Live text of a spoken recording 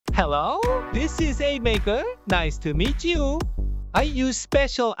Hello, this is a maker. Nice to meet you. I use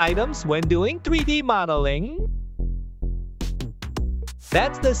special items when doing 3D modeling.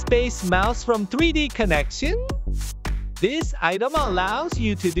 That's the Space Mouse from 3D Connection. This item allows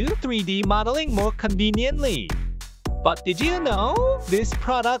you to do 3D modeling more conveniently. But did you know this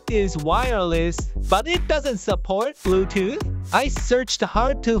product is wireless, but it doesn't support Bluetooth? I searched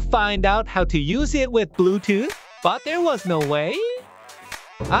hard to find out how to use it with Bluetooth, but there was no way.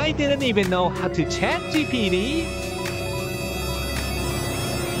 I didn't even know how to chat GPT.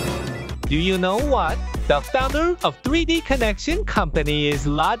 Do you know what? The founder of 3D Connection company is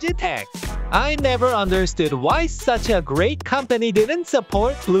Logitech. I never understood why such a great company didn't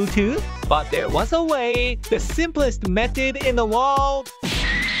support Bluetooth, but there was a way, the simplest method in the world.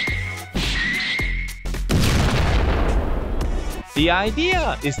 The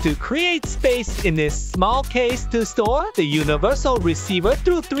idea is to create space in this small case to store the universal receiver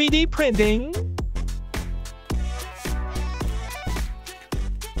through 3D printing.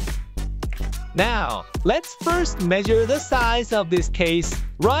 Now, let's first measure the size of this case,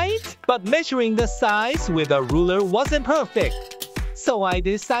 right? But measuring the size with a ruler wasn't perfect. So I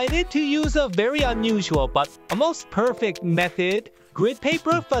decided to use a very unusual but almost perfect method, grid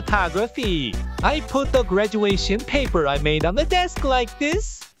paper photography. I put the graduation paper I made on the desk like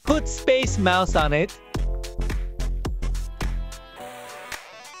this, put Space Mouse on it,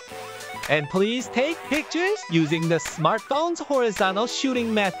 and please take pictures using the smartphone's horizontal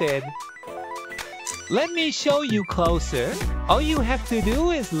shooting method. Let me show you closer. All you have to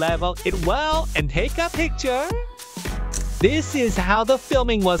do is level it well and take a picture. This is how the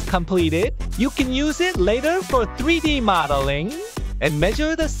filming was completed. You can use it later for 3D modeling and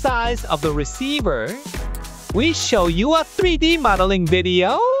measure the size of the receiver. We show you a 3D modeling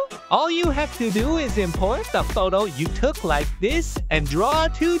video. All you have to do is import the photo you took like this and draw a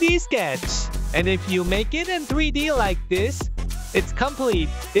 2D sketch. And if you make it in 3D like this, it's complete.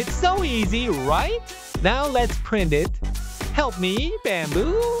 It's so easy, right? Now let's print it. Help me,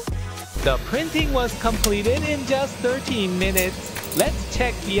 Bamboo. The printing was completed in just 13 minutes. Let's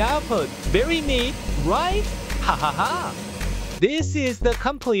check the output. Very neat, right? Ha ha ha. This is the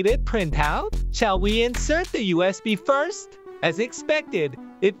completed printout. Shall we insert the USB first? As expected,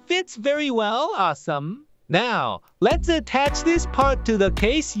 it fits very well. Awesome. Now, let's attach this part to the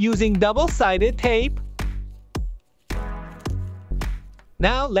case using double-sided tape.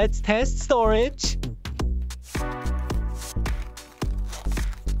 Now let's test storage.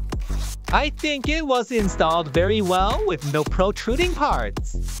 I think it was installed very well with no protruding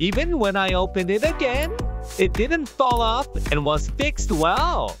parts. Even when I opened it again, it didn't fall off and was fixed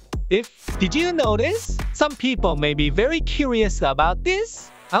well. Did you notice? Some people may be very curious about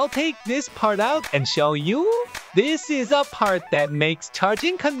this. I'll take this part out and show you. This is a part that makes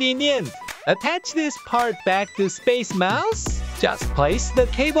charging convenient. Attach this part back to Space Mouse. Just place the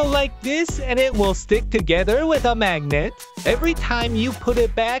cable like this and it will stick together with a magnet. Every time you put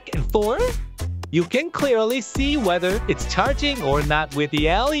it back and forth, you can clearly see whether it's charging or not with the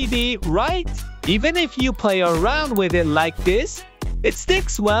LED, right? Even if you play around with it like this, it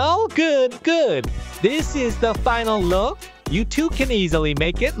sticks well. Good. This is the final look. You too can easily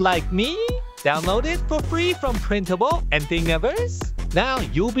make it like me. Download it for free from Printable and Thingiverse. Now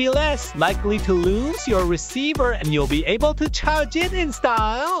you'll be less likely to lose your receiver and you'll be able to charge it in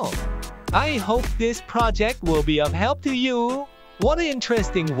style. I hope this project will be of help to you. What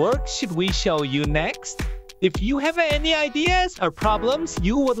interesting work should we show you next? If you have any ideas or problems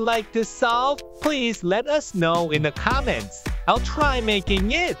you would like to solve, please let us know in the comments. I'll try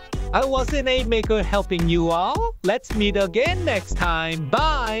making it. I was an aid maker helping you all. Let's meet again next time.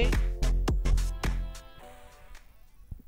 Bye!